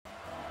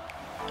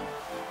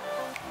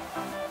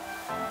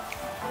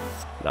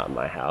Not in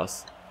my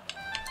house.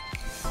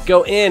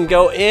 Go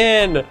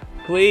in,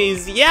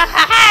 please.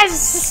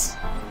 Yes!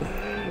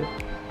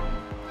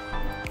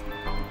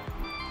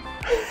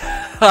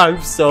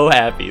 I'm so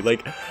happy.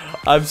 Like,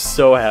 I'm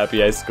so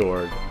happy I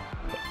scored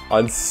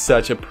on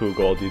such a poo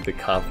goal, dude. The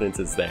confidence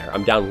is there.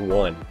 I'm down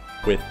 1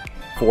 with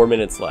 4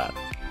 minutes left.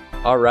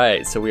 All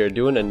right, so we are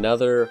doing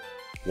another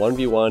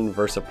 1v1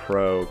 versus a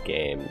pro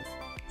game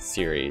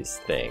series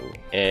thing,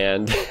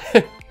 and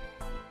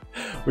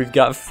we've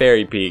got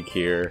Fairy Peak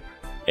here,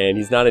 and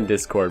he's not in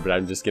Discord, but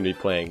I'm just gonna be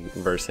playing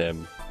versus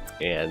him,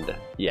 and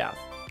yeah,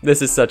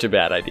 this is such a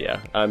bad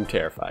idea. I'm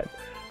terrified.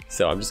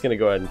 So I'm just gonna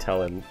go ahead and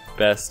tell him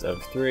best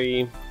of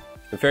 3.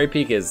 And Fairy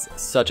Peak is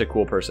such a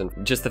cool person.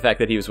 Just the fact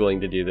that he was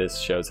willing to do this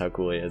shows how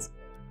cool he is,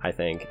 I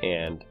think.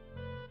 And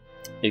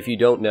if you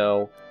don't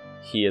know,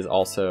 he is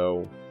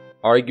also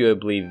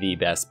arguably the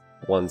best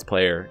ones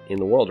player in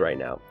the world right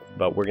now.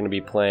 But we're gonna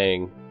be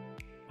playing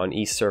on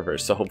East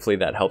servers, so hopefully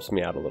that helps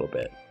me out a little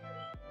bit.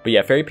 But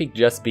yeah, Fairy Peak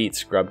just beat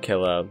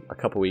Scrubkilla a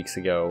couple weeks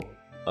ago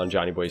on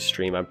Johnny Boy's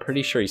stream. I'm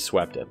pretty sure he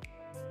swept him,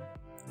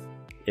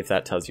 if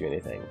that tells you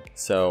anything.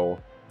 So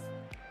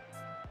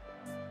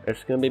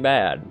it's gonna be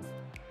bad.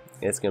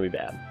 It's gonna be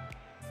bad.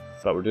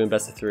 But we're doing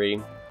best of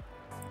 3.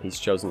 He's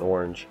chosen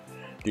orange.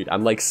 Dude,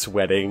 I'm like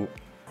sweating.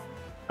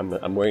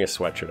 I'm wearing a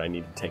sweatshirt. I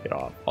need to take it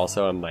off.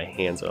 Also, my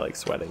hands are like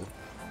sweating.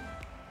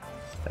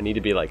 I need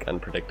to be like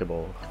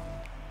unpredictable.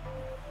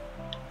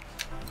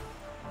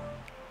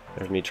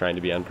 There's me trying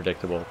to be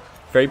unpredictable.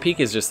 Fairy Peak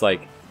is just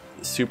like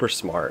super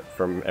smart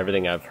from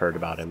everything I've heard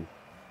about him.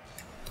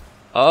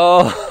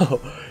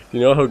 Oh, you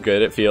know how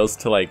good it feels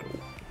to like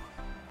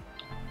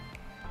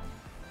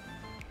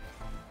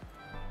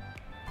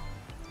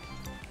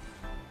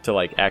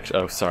actually,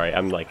 oh sorry,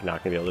 I'm like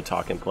not gonna be able to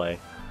talk and play.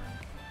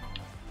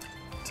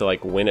 To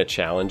like win a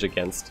challenge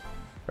against,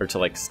 or to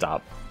like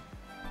stop.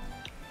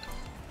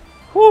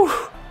 Whew.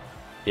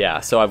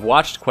 Yeah, so I've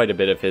watched quite a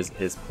bit of his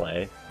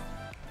play,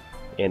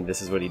 and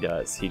this is what he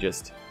does. He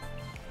just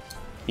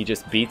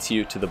beats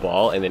you to the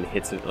ball and then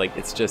hits it. Like,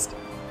 it's just,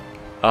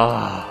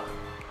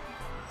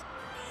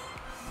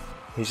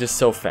 he's just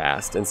so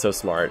fast and so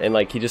smart, and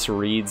like he just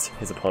reads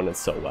his opponents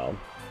so well.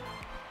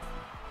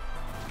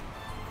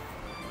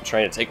 I'm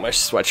trying to take my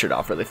sweatshirt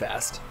off really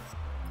fast.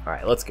 All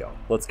right, let's go.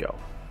 Let's go.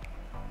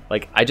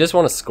 Like, I just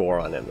want to score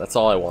on him. That's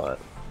all I want.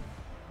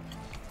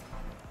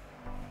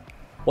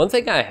 One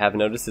thing I have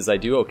noticed is I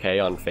do okay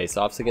on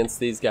face-offs against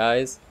these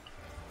guys.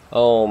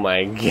 Oh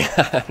my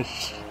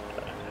gosh.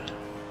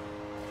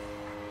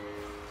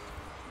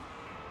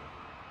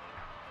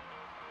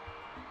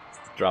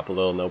 Drop a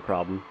little, no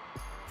problem.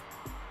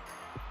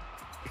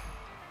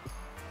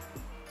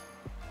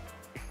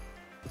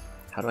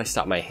 How do I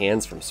stop my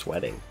hands from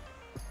sweating?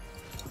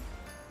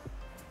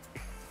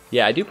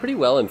 Yeah, I do pretty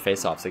well in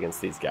face-offs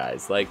against these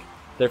guys. Like,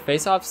 their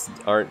face-offs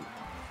aren't,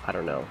 I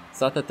don't know.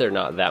 It's not that they're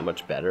not that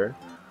much better.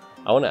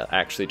 I want to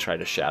actually try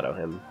to shadow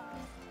him.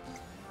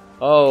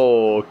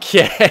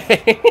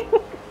 Okay.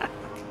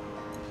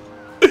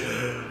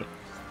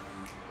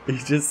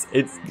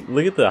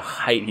 Look at the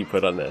height he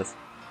put on this.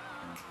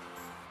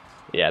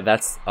 Yeah,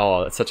 that's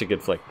such a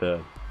good flick.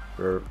 The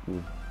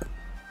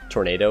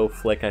tornado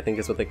flick, I think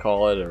is what they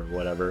call it, or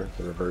whatever.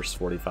 The reverse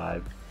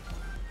 45.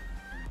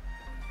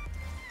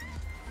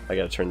 I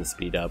gotta turn the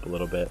speed up a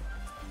little bit.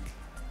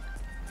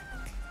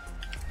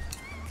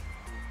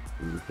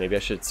 Maybe I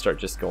should start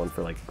just going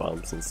for like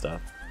bumps and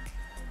stuff.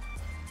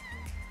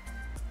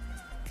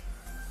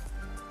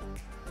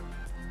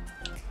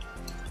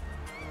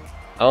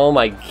 Oh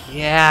my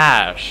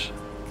gosh!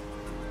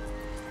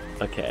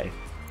 Okay.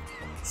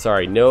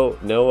 Sorry,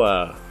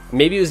 no,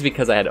 maybe it was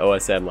because I had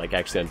OSM like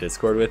actually on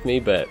Discord with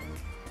me, but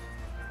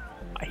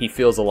he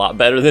feels a lot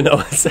better than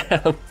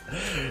OSM.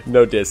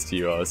 No diss to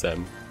you,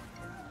 OSM.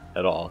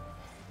 At all.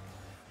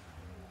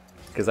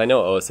 Because I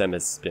know OSM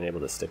has been able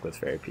to stick with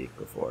Fairy Peak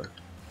before.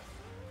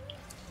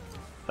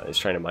 He's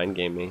trying to mind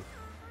game me.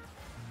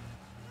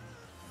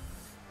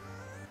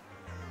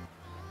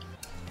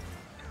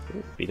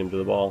 Ooh, beat him to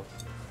the ball.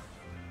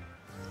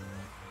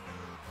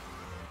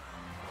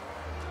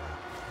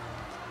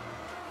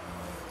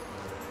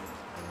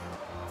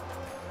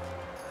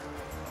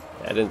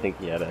 Yeah, I didn't think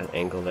he had an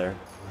angle there.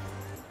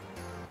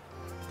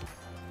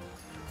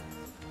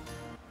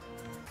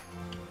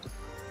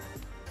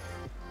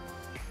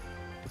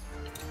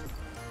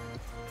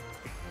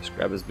 Just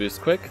grab his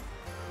boost quick.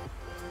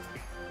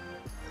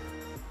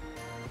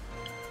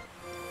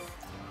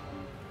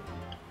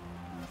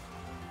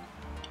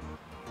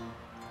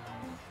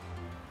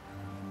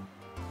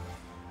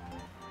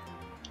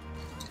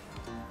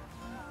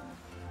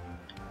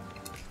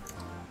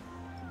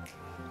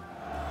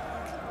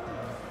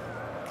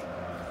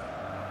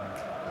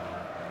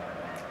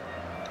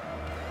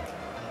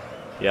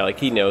 Yeah, like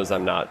he knows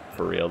I'm not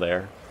for real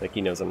there. Like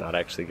he knows I'm not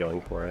actually going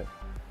for it.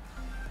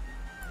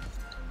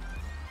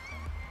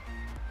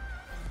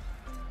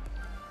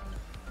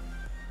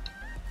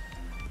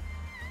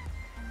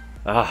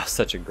 Ah,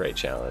 such a great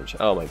challenge.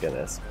 Oh my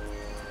goodness.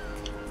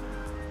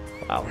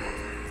 Wow.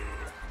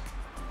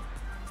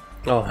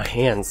 Oh, my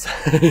hands.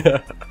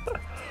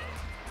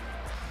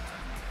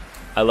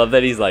 I love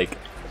that he's like,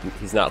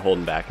 he's not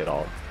holding back at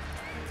all.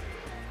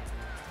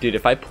 Dude,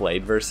 if I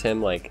played versus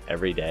him like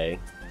every day.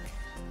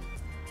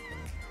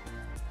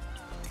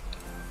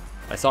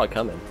 I saw it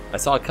coming. I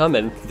saw it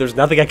coming. There's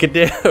nothing I could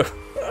do.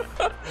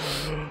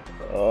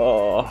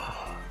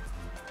 Oh.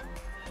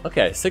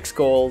 Okay, 6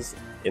 goals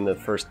in the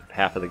first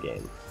half of the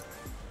game.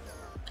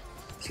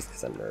 It's just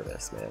because I'm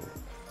nervous, man.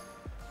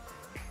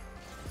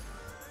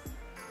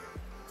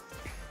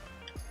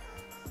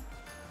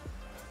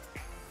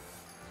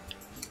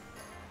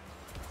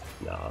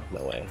 No,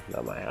 no way.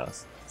 Not my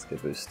house. It's a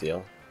good boost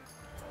steal.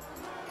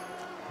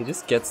 He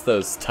just gets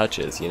those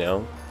touches, you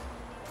know?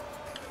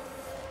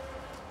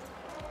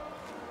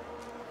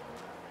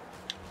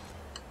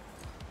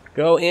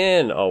 Go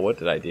in! Oh, what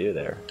did I do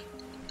there?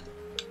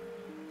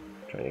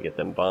 Trying to get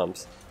them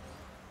bumps.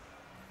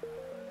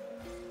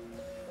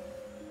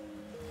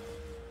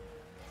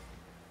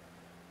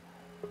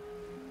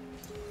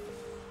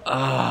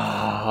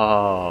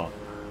 Oh,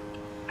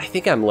 I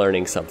think I'm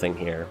learning something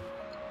here.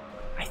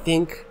 I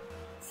think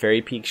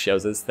Fairy Peak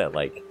shows us that,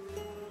 like,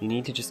 you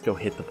need to just go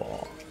hit the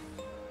ball.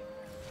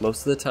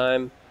 Most of the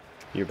time,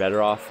 you're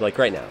better off, like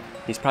right now,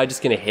 he's probably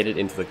just gonna hit it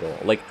into the goal.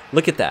 Like,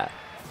 look at that.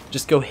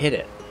 Just go hit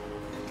it.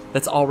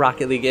 That's all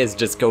Rocket League is,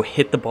 just go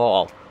hit the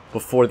ball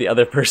before the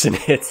other person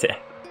hits it.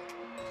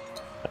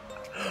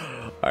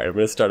 Alright, I'm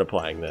gonna start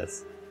applying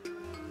this.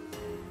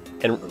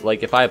 And,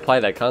 like, if I apply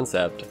that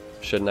concept,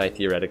 shouldn't I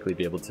theoretically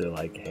be able to,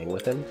 like, hang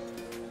with him?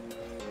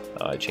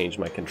 I changed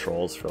my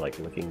controls for, like,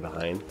 looking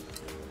behind.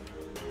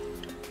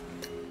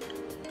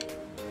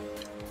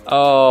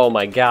 Oh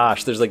my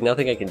gosh, there's like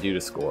nothing I can do to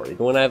score.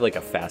 Even when I have like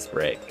a fast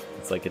break,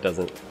 it's like it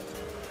doesn't...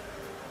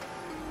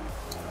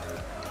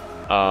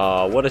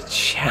 Oh, what a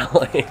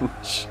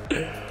challenge.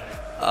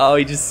 Oh,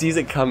 he just sees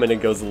it coming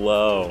and goes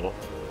low.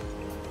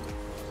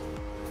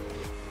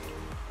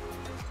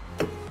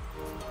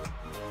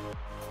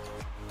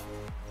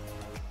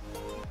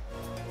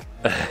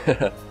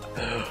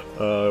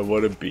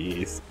 What a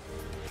beast.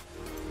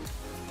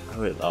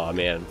 Oh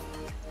man.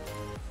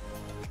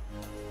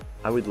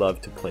 I would love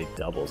to play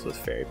doubles with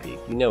Fairy Peak.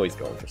 You know he's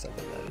going for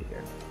something out of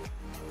here.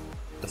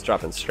 Let's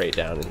drop him straight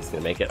down and he's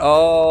gonna make it.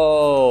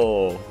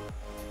 Oh!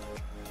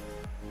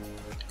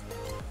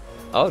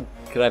 Oh,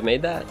 could I have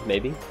made that?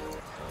 Maybe.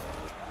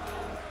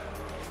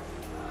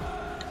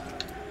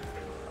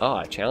 Oh,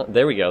 I challenge.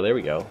 There we go, there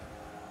we go.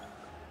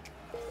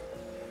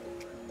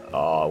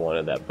 Oh, I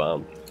wanted that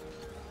bump.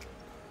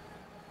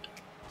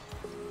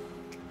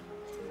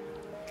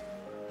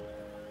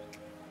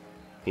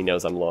 He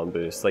knows I'm low on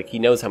boost. Like, he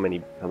knows how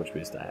much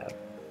boost I have.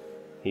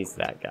 He's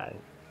that guy.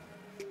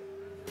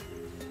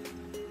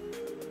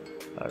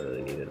 I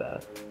really needed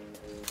that.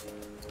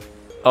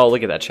 Oh,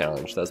 look at that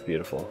challenge. That's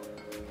beautiful.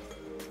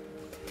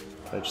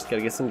 I just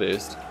gotta get some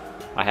boost.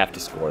 I have to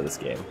score this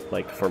game,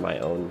 like, for my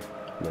own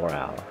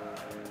morale.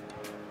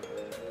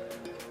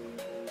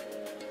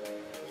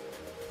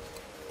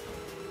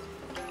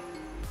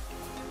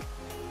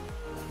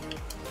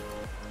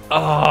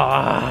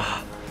 Ah!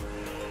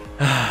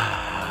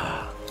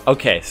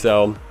 Okay,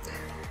 so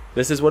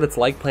this is what it's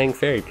like playing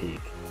Fairy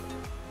Peak.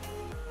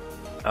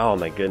 Oh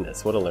my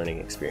goodness, what a learning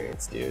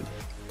experience, dude.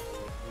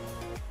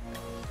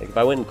 Like, if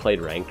I went and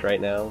played ranked right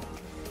now...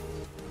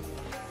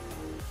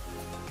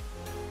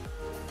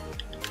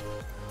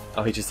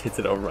 Oh, he just hits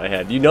it over my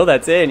head. You know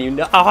that's in, you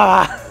know...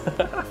 Ah!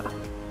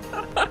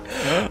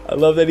 I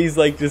love that he's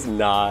like just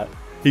not...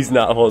 He's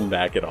not holding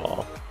back at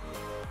all.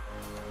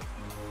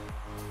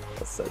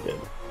 That's so good.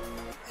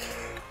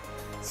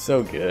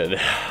 So good.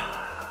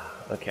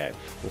 Okay,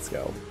 let's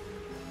go.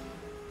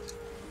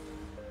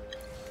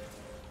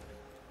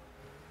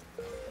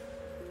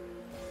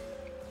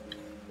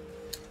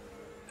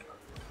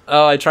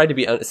 Oh, I tried to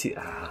be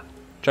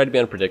tried to be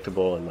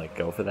unpredictable and like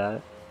go for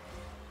that.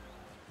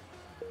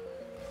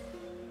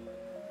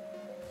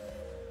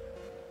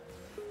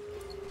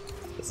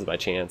 This is my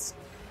chance.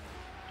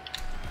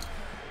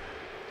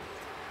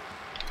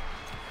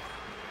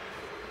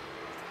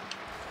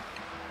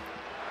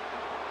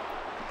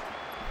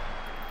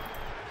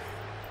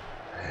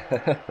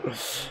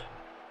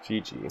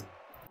 GG.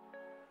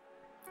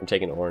 I'm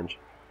taking orange.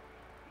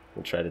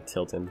 We'll try to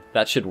tilt him.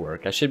 That should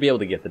work. I should be able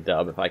to get the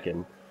dub if I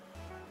can,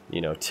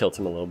 you know, tilt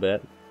him a little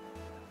bit.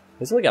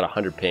 He's only got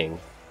 100 ping.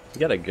 He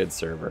got a good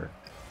server.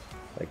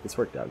 Like, this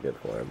worked out good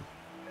for him.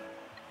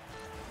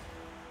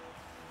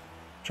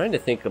 I'm trying to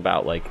think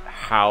about, like,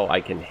 how I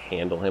can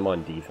handle him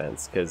on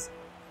defense, because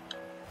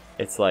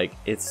it's like,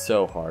 it's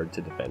so hard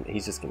to defend.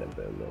 He's just gonna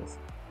boom this.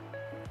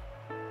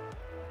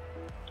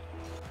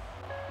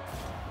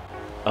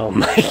 Oh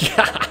my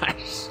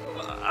gosh!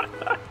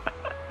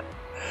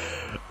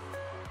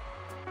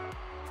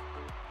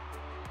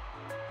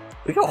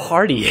 Look how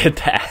hard he hit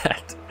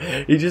that!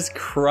 He just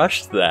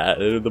crushed that.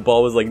 The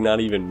ball was like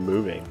not even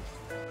moving.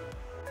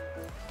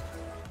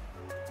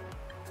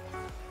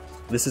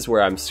 This is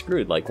where I'm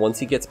screwed. Like, once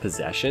he gets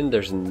possession,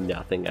 there's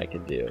nothing I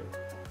can do.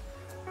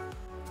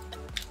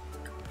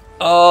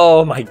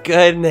 Oh my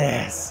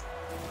goodness!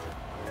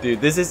 Dude,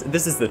 this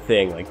is the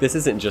thing. Like, this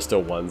isn't just a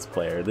ones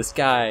player. This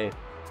guy,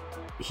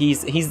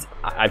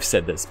 I've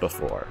said this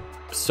before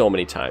so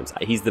many times.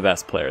 He's the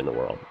best player in the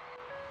world.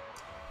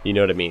 You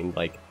know what I mean?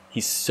 Like,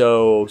 he's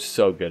so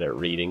good at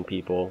reading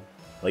people.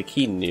 Like,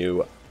 he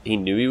knew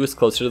he was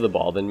closer to the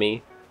ball than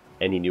me,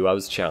 and he knew I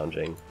was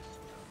challenging.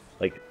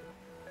 Like,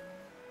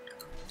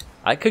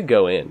 I could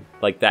go in.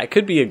 Like, that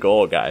could be a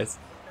goal, guys.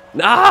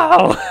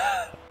 No!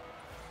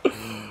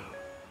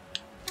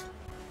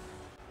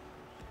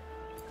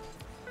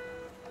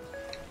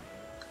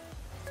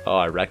 Oh,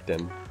 I wrecked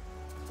him.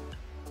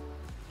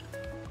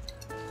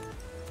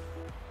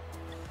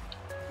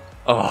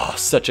 Oh,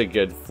 such a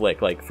good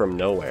flick, like from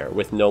nowhere,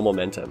 with no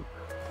momentum.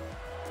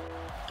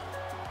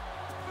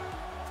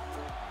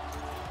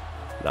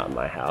 Not in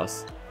my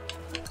house.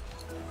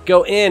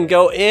 Go in,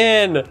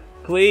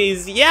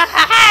 please.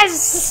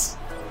 Yes!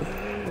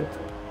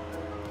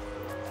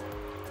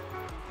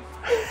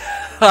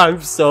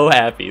 I'm so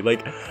happy.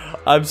 Like,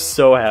 I'm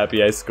so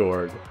happy I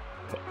scored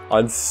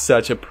on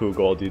such a poo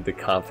goal, dude. The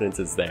confidence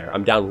is there.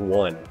 I'm down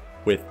 1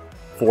 with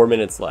 4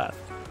 minutes left.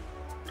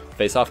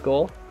 Face-off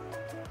goal.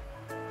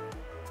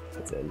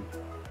 That's in.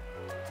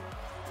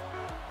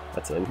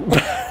 That's in.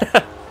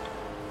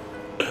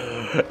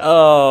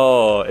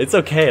 Oh, it's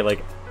okay.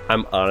 Like,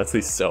 I'm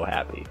honestly so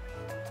happy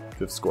to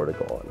have scored a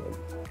goal on him.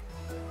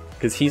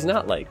 Because he's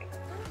not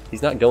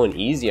going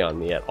easy on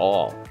me at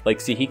all.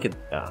 Like, see, he could,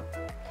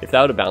 if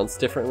that would have bounced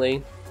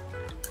differently.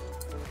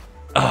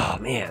 Oh,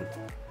 man.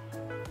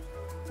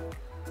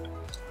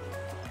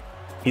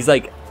 He's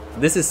like,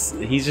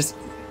 he's just,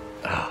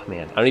 oh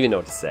man, I don't even know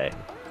what to say.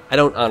 I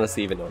don't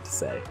honestly even know what to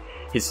say.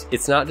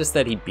 It's not just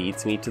that he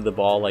beats me to the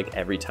ball like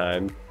every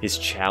time. His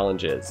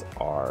challenges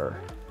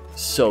are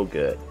so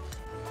good.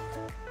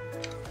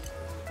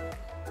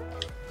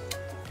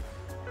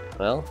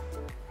 Well,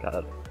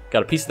 got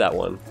a piece of that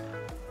one.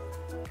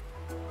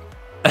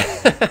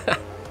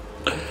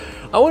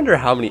 I wonder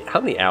how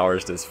many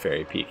hours does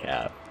Fairy Peak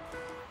have?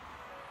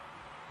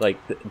 Like,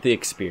 the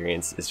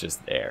experience is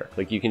just there.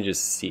 Like, you can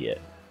just see it.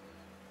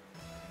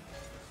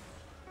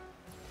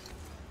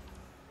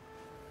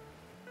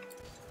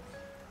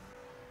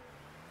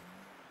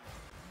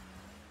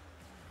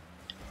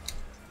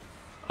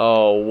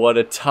 Oh, what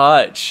a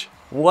touch!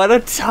 What a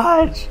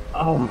touch!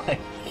 Oh my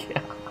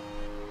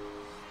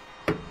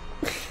god.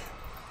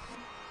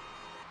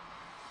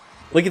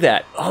 Look at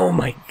that. Oh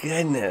my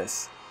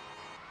goodness.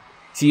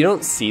 So you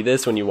don't see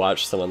this when you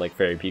watch someone like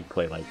Fairy Peak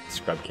play like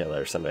Scrub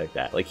Killer or something like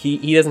that. Like,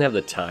 he doesn't have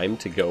the time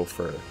to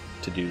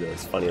to do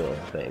those funny little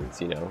things,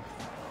 you know?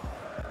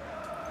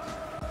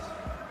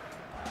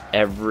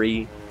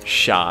 Every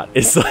shot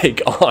is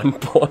like on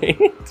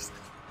point.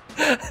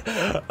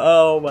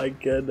 Oh my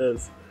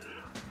goodness.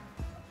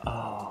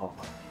 Oh.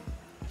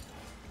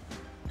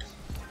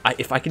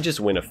 If I could just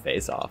win a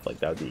face-off, like,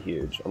 that would be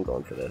huge. I'm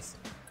going for this.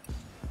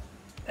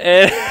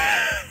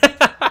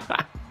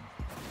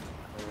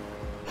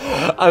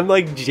 I'm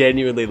like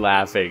genuinely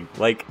laughing.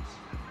 Like,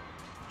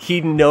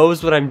 he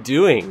knows what I'm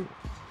doing,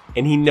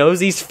 and he knows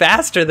he's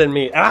faster than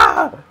me.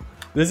 Ah!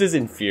 This is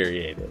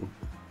infuriating.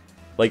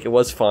 Like, it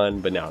was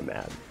fun, but now I'm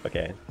mad.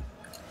 Okay.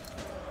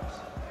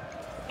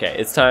 Okay,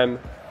 it's time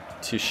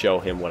to show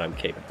him what I'm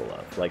capable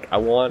of. Like, I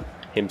want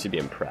him to be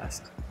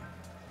impressed.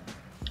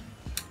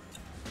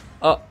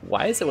 Oh,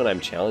 why is it when I'm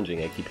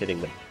challenging I keep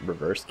hitting the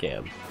reverse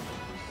cam?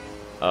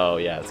 Oh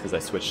yeah, it's because I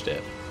switched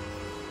it.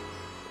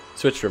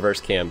 Switched reverse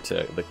cam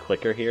to the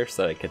clicker here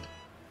so that I could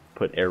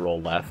put air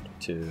roll left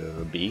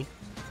to B.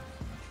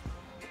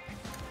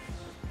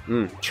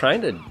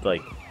 Trying to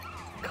like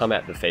come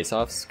at the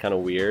face-offs kind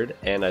of weird,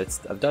 and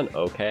I've done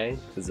okay.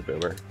 This is a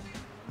boomer.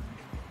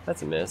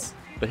 That's a miss,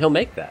 but he'll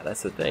make that.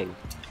 That's the thing.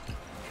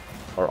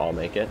 Or I'll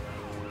make it.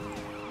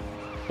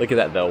 Look at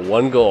that though,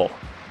 1 goal.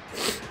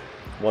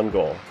 1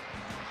 goal.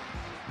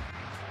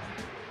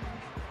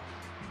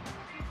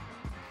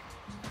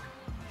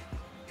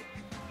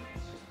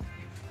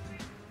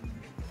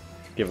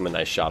 Give him a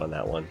nice shot on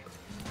that one.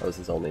 That was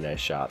his only nice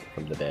shot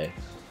from the day.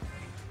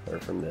 Or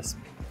from this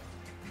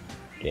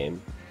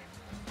game.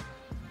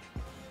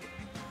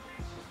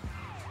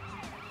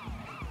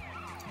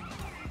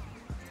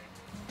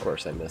 Of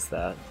course I missed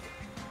that.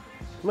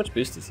 How much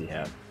boost does he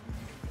have?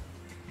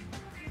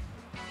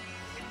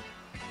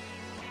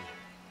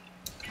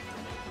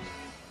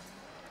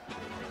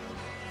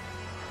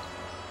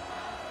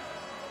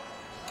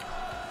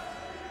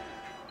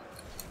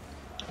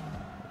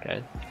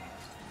 Okay.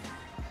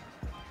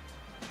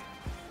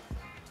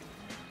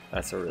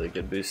 That's a really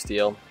good boost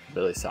steal.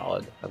 Really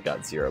solid. I've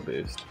got 0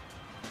 boost.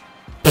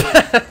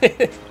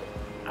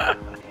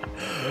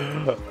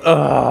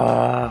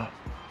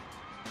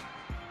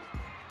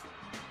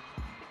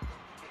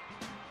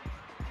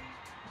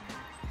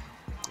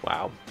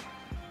 Wow.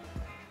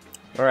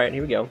 Alright,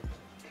 here we go.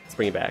 Let's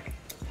bring it back.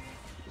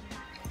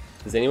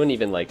 Does anyone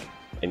even, like,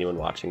 anyone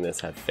watching this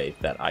have faith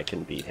that I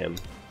can beat him?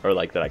 Or,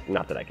 like, that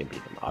not that I can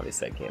beat him.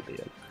 Obviously I can't beat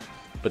him.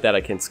 But that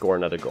I can score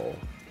another goal.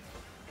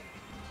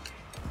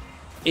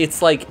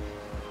 It's like,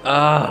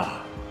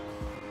 man.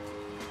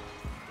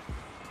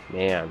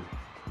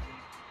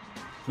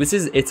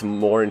 It's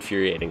more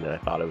infuriating than I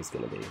thought it was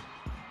gonna be.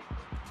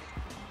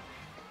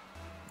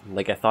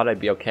 Like, I thought I'd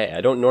be okay.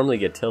 I don't normally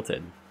get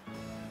tilted.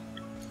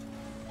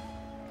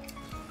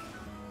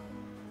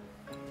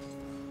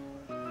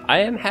 I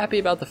am happy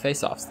about the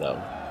face-offs, though.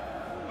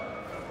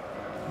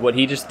 What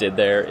he just did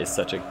there is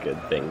such a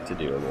good thing to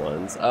do in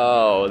ones.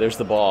 Oh, there's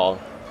the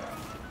ball.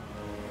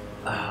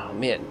 Oh,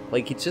 man.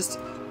 Like, it's just...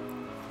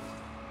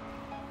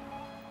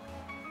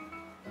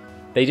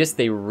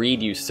 They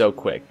read you so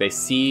quick. They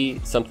see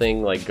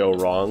something, like, go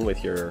wrong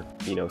with your,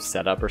 you know,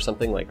 setup or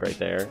something, like, right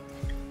there.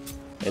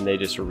 And they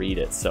just read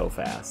it so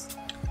fast.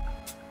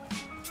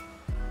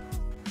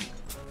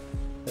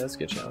 That's a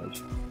good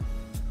challenge.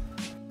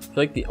 I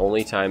feel like the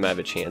only time I have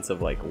a chance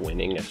of like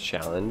winning a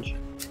challenge.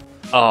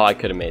 Oh, I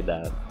could have made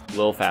that. A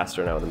little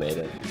faster and I would have made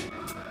it.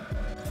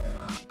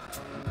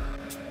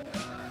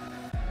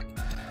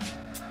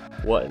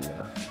 What in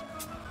the...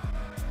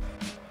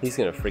 He's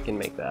gonna freaking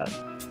make that.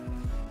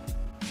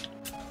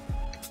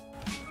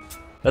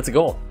 That's a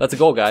goal. That's a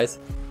goal, guys.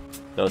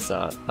 No, it's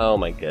not. Oh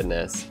my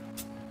goodness.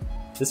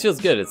 This feels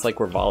good. It's like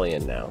we're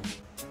volleying now.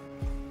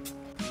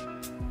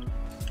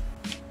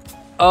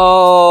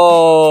 Oh!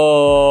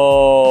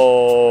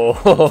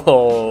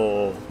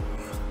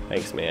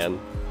 Thanks, man.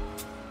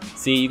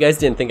 See, you guys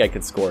didn't think I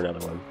could score another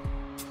one.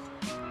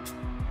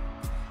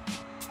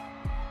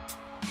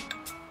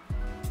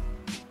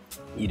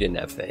 You didn't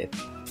have faith.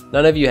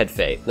 None of you had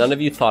faith. None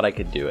of you thought I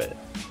could do it.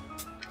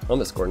 I'm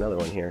gonna score another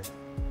one here.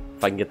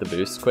 If I can get the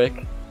boost quick.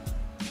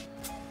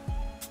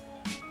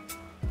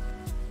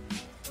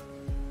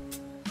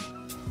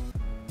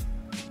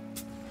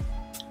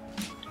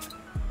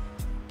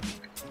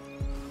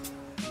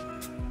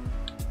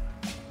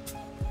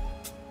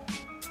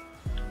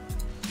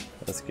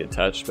 That's a good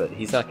touch, but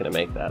he's not going to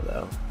make that,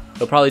 though.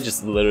 He'll probably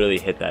just literally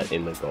hit that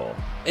in the goal.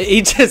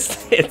 He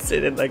just hits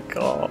it in the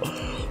goal.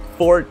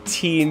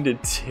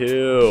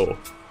 14-2.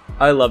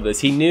 I love this.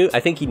 He knew, I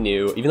think he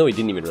knew, even though we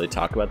didn't even really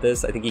talk about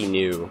this, I think he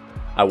knew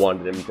I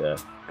wanted him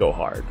to go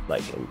hard,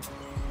 like,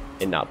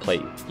 and not play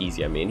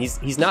easy. I mean,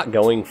 he's not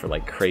going for,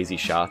 like, crazy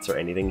shots or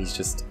anything. He's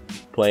just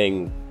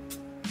playing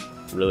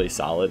really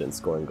solid and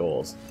scoring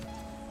goals.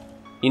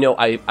 You know,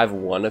 I've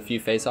won a few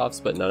face-offs,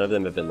 but none of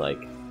them have been, like,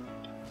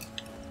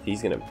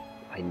 he's gonna...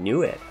 I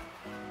knew it.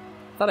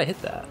 I thought I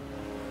hit that.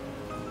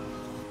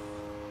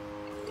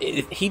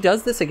 He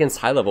does this against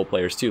high-level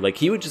players, too. Like,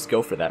 he would just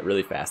go for that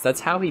really fast. That's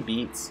how he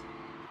beats,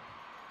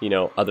 you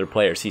know, other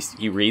players.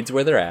 He reads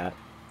where they're at,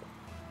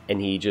 and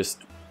he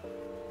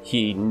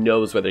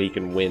knows whether he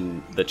can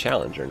win the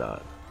challenge or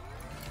not.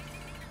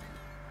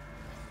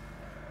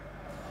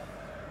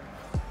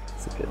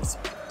 It's a good...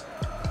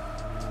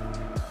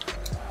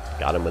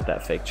 Got him with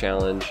that fake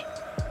challenge.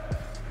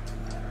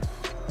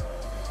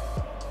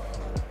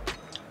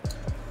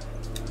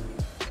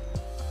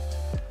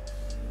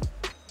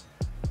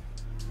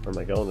 Where am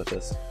I going with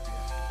this?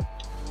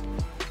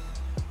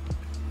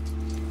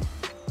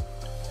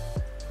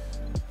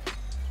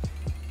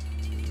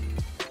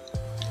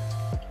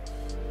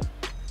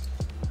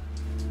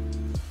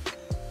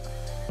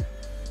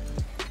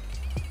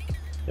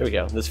 There we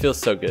go. This feels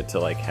so good to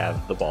like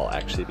have the ball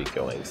actually be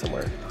going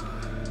somewhere.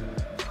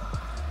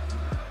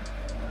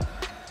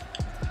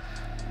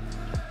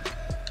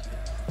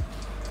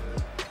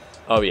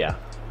 Oh yeah.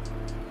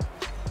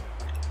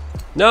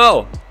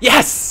 No!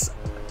 Yes!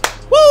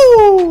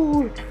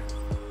 Woo!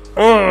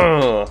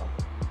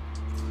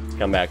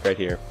 Come back right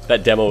here.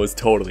 That demo was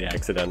totally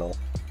accidental.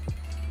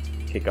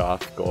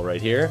 Kickoff goal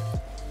right here.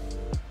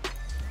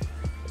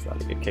 That's not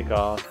a good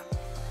kickoff.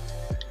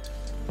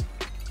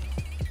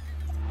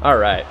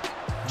 Alright.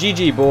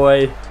 GG,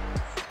 boy.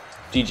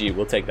 GG,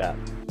 we'll take that.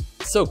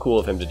 It's so cool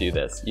of him to do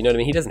this. You know what I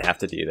mean? He doesn't have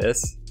to do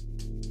this.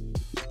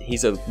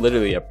 He's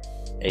literally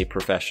a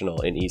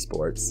professional in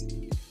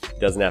esports.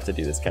 Doesn't have to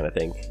do this kind of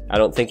thing. I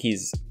don't think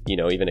he's, you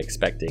know, even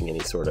expecting any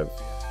sort of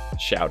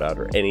shout out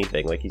or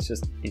anything. Like he's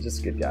just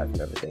a good guy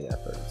from everything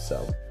I've heard.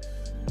 So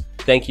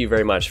thank you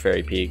very much,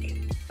 Fairy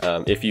Peak.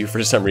 If you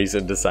for some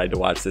reason decide to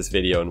watch this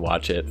video and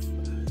watch it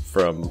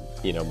from,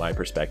 you know, my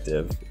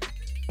perspective,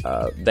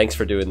 thanks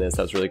for doing this.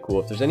 That was really cool.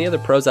 If there's any other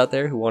pros out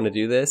there who want to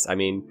do this, I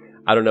mean,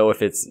 I don't know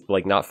if it's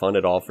like not fun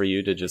at all for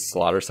you to just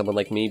slaughter someone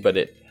like me, but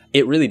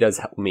it really does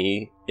help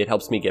me. It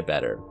helps me get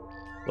better.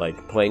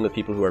 Like playing with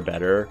people who are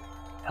better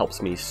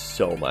helps me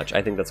so much.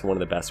 I think that's one of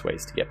the best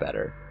ways to get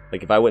better.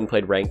 Like if I went and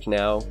played ranked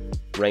now,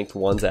 ranked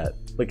one's at,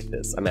 look at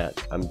this, I'm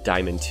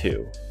diamond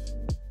 2.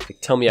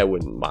 Like, tell me I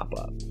wouldn't mop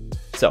up.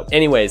 So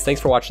anyways, thanks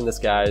for watching this,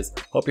 guys.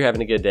 Hope you're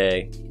having a good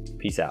day.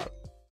 Peace out.